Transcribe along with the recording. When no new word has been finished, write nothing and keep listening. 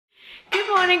Good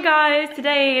morning, guys.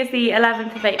 Today is the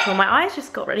 11th of April. My eyes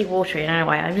just got really watery, I don't know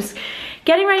why. I'm just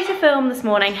getting ready to film this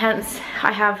morning, hence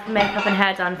I have makeup and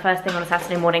hair done first thing on a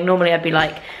Saturday morning. Normally I'd be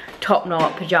like top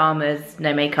knot, pajamas,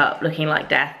 no makeup, looking like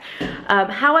death.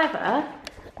 However,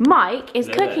 Mike is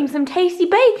cooking some tasty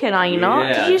bacon, are you not?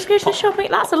 Yeah. Did you just go to the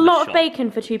shopping? That's a lot of bacon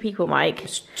for 2 people, Mike.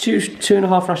 It's two and a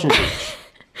half rations each.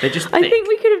 They're just thick. I think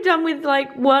we could have done with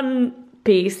like 1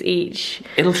 piece each.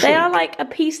 They are like a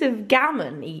piece of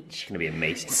gammon each. It's gonna be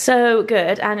amazing. So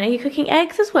good. And are you cooking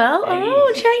eggs as well? Eggs.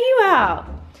 Oh, check you out.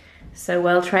 So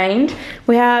well trained.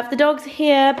 We have the dogs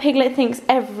here. Piglet thinks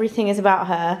everything is about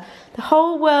her. The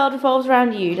whole world revolves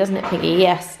around you, doesn't it, Piggy?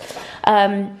 Yes.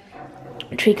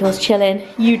 Treacle's chilling.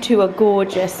 You two are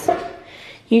gorgeous.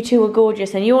 You two are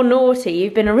gorgeous, and you're naughty.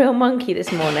 You've been a real monkey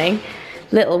this morning,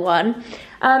 little one.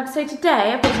 So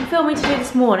today I've got some filming to do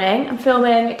this morning. I'm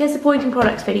filming a disappointing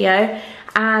products video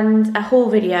and a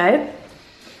haul video,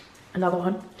 another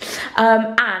one,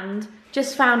 and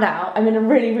just found out I'm in a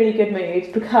really, really good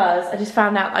mood because I just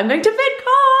found out I'm going to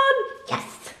VidCon!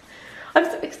 Yes! I'm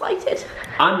so excited.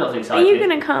 I'm not excited. Are you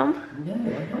gonna come? No,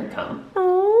 I can't come.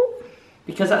 Oh.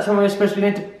 Because that's when we were supposed to be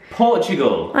going to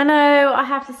Portugal. I know, I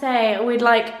have to say, we'd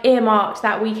like earmarked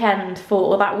that weekend for,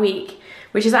 or that week,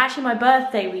 which is actually my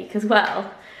birthday week as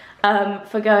well,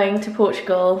 for going to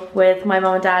Portugal with my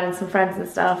mum and dad and some friends and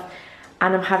stuff,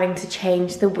 and I'm having to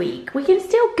change the week. We can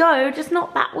still go, just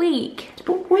not that week.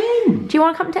 But when? Do you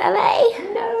want to come to LA?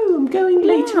 No, I'm going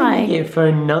later in the year for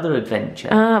another adventure.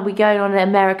 We're going on an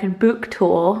American book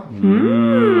tour.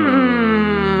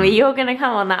 You're gonna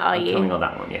come on that, are you? I'm coming on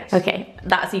that one, yes. Okay,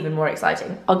 that's even more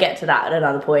exciting. I'll get to that at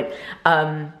another point.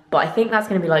 But I think that's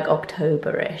gonna be like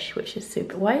October-ish, which is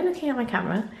super. Why are you looking at my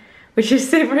camera? Which is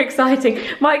super exciting.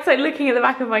 Mike's like looking at the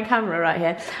back of my camera right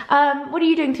here. What are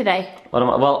you doing today?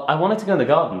 Well, I wanted to go in the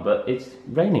garden, but it's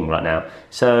raining right now.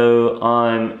 So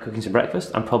I'm cooking some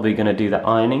breakfast. I'm probably going to do the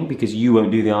ironing because you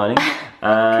won't do the ironing.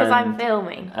 Because I'm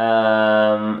filming.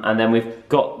 And then we've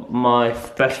got my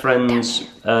best friend's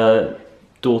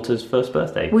daughter's first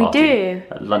birthday party. We do.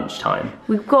 At lunchtime.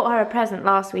 We got her a present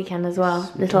last weekend as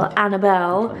well. Little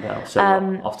Annabelle. So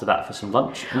after that for some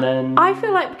lunch, and then... I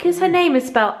feel like because her name is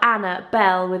spelled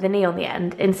Annabelle with an E on the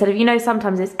end, instead of, you know,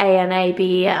 sometimes it's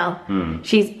A-N-A-B-E-L.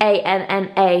 She's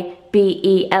A-N-N-A-B-E-L-L-E.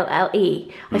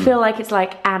 I feel like it's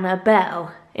like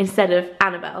Annabelle instead of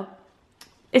Annabelle.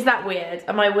 Is that weird?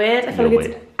 Am I weird? I feel like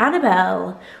it's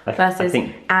Annabelle versus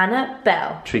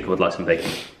Annabelle. Treacle would like some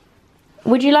bacon.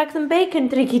 Would you like some bacon?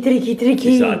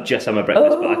 Tricky. So I've just had my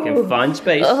breakfast, but I can find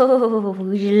space. Oh,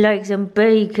 would you like some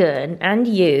bacon? And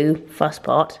you,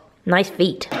 fusspot. Nice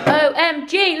feet.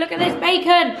 OMG, look at this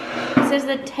bacon. This is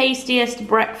the tastiest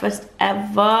breakfast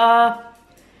ever.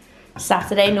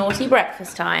 Saturday naughty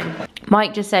breakfast time.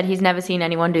 Mike just said he's never seen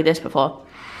anyone do this before.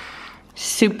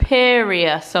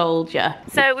 Superior soldier.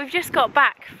 So we've just got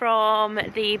back from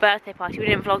the birthday party. We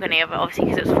didn't vlog any of it, obviously,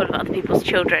 because it was full of other people's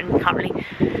children. We can't really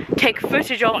take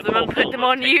footage of them and put them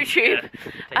on YouTube.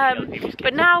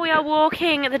 But now we are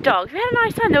walking the dogs. We had a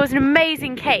nice time. There was an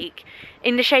amazing cake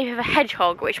in the shape of a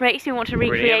hedgehog, which makes me want to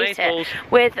recreate it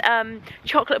with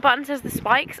chocolate buttons as the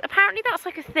spikes. Apparently that's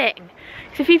like a thing.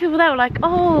 So a few people there were like,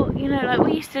 oh, you know, like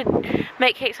we used to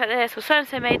make cakes like this, or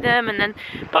so-and-so made them, and then,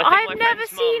 but I've never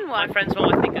seen one. My friend's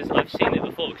mom, I think, I've seen it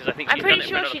before, because I think she's I'm pretty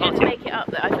sure she didn't make it up,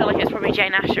 though. I feel like it's probably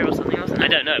Jane Asher or something, wasn't it? I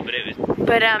don't know, but it was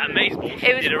amazing.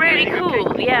 It was really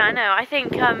cool. Yeah, I know. I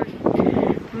think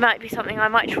might be something I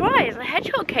might try as a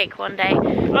hedgehog cake one day.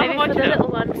 Maybe for the little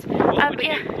ones.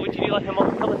 Would you do like a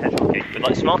multicoloured hedgehog cake with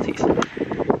like Smarties?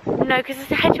 No, because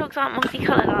the hedgehogs aren't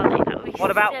multicoloured, are they? That would be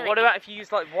What about if you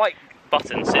use like white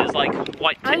buttons? So it's like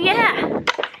white tips. Oh yeah,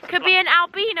 could be an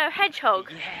albino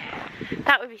hedgehog. Yeah.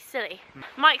 That would be silly.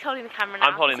 Mike's holding the camera now.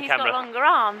 I'm holding the camera. He's got longer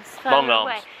arms. Long arms.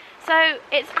 Away. So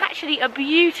it's actually a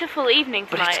beautiful evening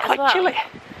tonight. But it's quite chilly.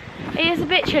 It is a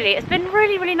bit chilly. It's been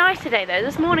really, really nice today though.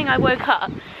 This morning I woke up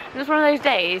and it was one of those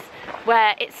days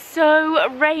where it's so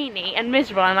rainy and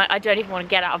miserable and like, I don't even want to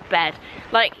get out of bed.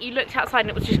 Like you looked outside and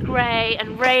it was just grey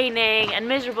and raining and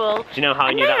miserable. Do you know how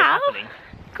I knew that was happening?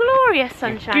 Glorious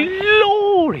sunshine.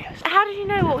 Glorious. How did you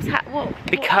know what was happening?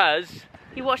 Because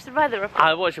you watched the weather report.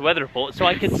 I watched the weather report so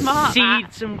I could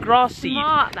seed some grass seed.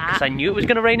 Because I knew it was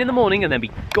going to rain in the morning and then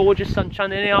be gorgeous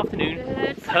sunshine in the afternoon.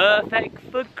 Good. Perfect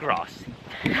for grass seed.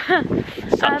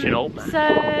 Such an old man. So,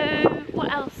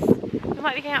 what else? We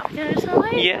might be going out for dinner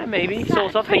tonight? Yeah, maybe.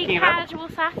 Sort of thinking about. Casual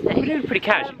Saturday. We're doing pretty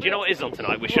casual. Do you know what is on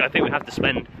tonight? I think we have to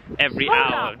spend every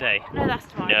hour of the day. No, that's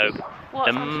tomorrow. No.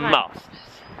 What's the on tonight? Masters.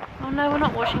 Oh no, we're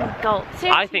not watching golf. Seriously?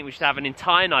 I think we should have an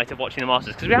entire night of watching the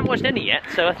Masters because we haven't watched any yet,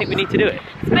 so I think we need to do it.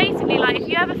 It's basically like if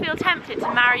you ever feel tempted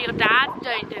to marry your dad,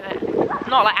 don't do it.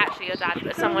 not like actually your dad,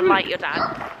 but someone like your dad.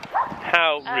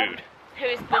 How rude. Who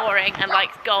is boring and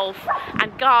likes golf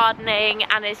and gardening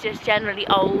and is just generally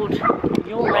old.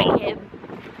 You're like old. him.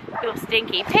 You're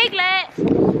stinky.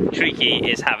 Piglet! Tricky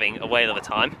is having a whale of a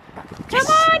time. Come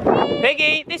on, Pig!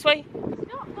 Piggy, this way.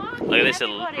 Look at this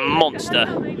little monster.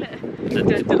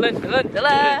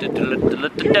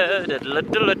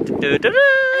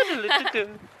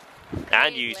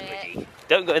 And you, Squiggy.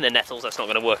 Don't go in the nettles, that's not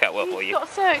going to work out well for you. I got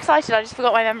so excited, I just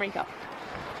forgot my memory card.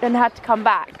 Then had to come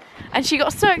back. And she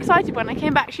got so excited when I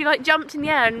came back, she like jumped in the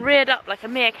air and reared up like a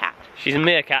meerkat. She's a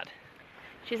meerkat.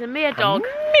 She's a mere dog.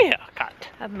 A meerkat.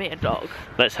 A mere dog.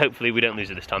 Let's hopefully we don't lose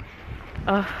her this time.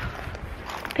 Oh.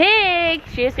 Pig!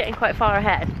 She is getting quite far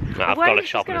ahead. No, I've got to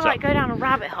sharpen this up. Like go down a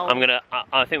rabbit hole. I think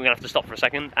we're gonna have to stop for a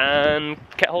second and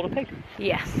get hold of Pig.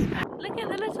 Yes. Look at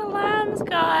the little lambs,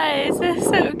 guys. They're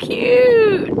so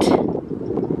cute.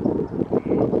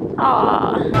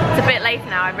 Aww. It's a bit late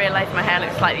now. I realised my hair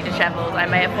looks slightly dishevelled. I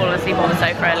may have fallen asleep on the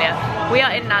sofa earlier. We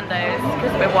are in Nando's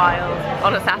because we're wild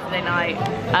on a Saturday night.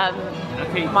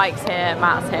 Mike's here,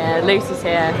 Matt's here, Lucy's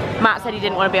here. Matt said he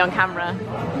didn't want to be on camera.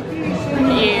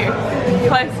 You,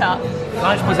 close up.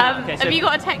 Have you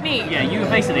got a technique? Yeah, you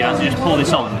basically have to just pull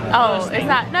this on. Oh, is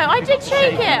that? No, I did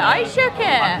shake it. I shook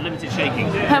it. Limited shaking.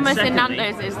 Hummus in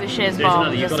Nando's is the shiz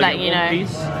bomb, just letting you know.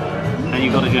 And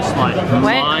you've got to just like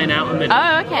line out the middle.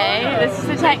 Oh, okay. This is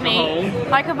the technique.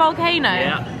 Like a volcano.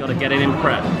 Yeah, got to get it in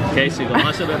prep. Okay, so you've got a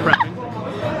nice little bit of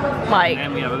prepping. Like.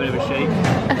 And we have a bit of a shake.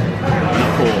 And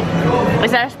a pour.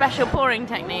 Is there a special pouring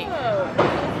technique?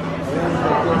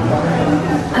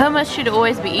 Hummus should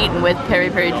always be eaten with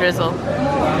peri-peri drizzle.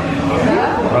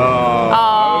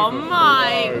 Oh,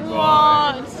 Mike,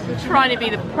 what? Trying to be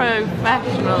the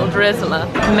professional drizzler.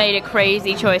 Made a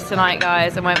crazy choice tonight,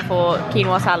 guys, and went for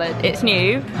quinoa salad. It's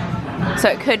new, so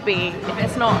it could be, if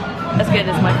it's not as good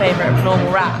as my favourite normal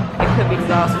wrap, it could be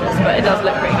disastrous, but it does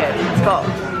look pretty good. It's got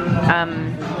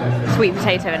sweet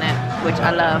potato in it, which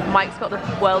I love. Mike's got the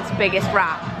world's biggest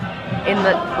wrap in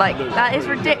the, like, that is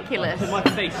ridiculous. My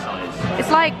face size. It's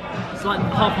like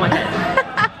half my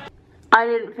head. I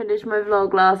didn't finish my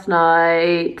vlog last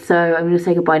night, so I'm gonna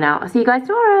say goodbye now. I'll see you guys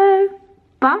tomorrow.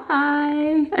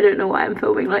 Bye. I don't know why I'm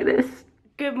filming like this.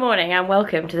 Good morning and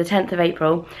welcome to the 10th of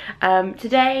April.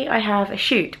 Today I have a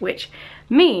shoot, which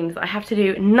means I have to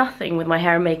do nothing with my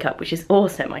hair and makeup, which is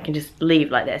awesome. I can just leave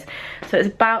like this. So it's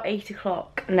about 8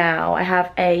 o'clock now. I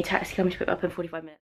have a taxi coming to pick me up in 45 minutes.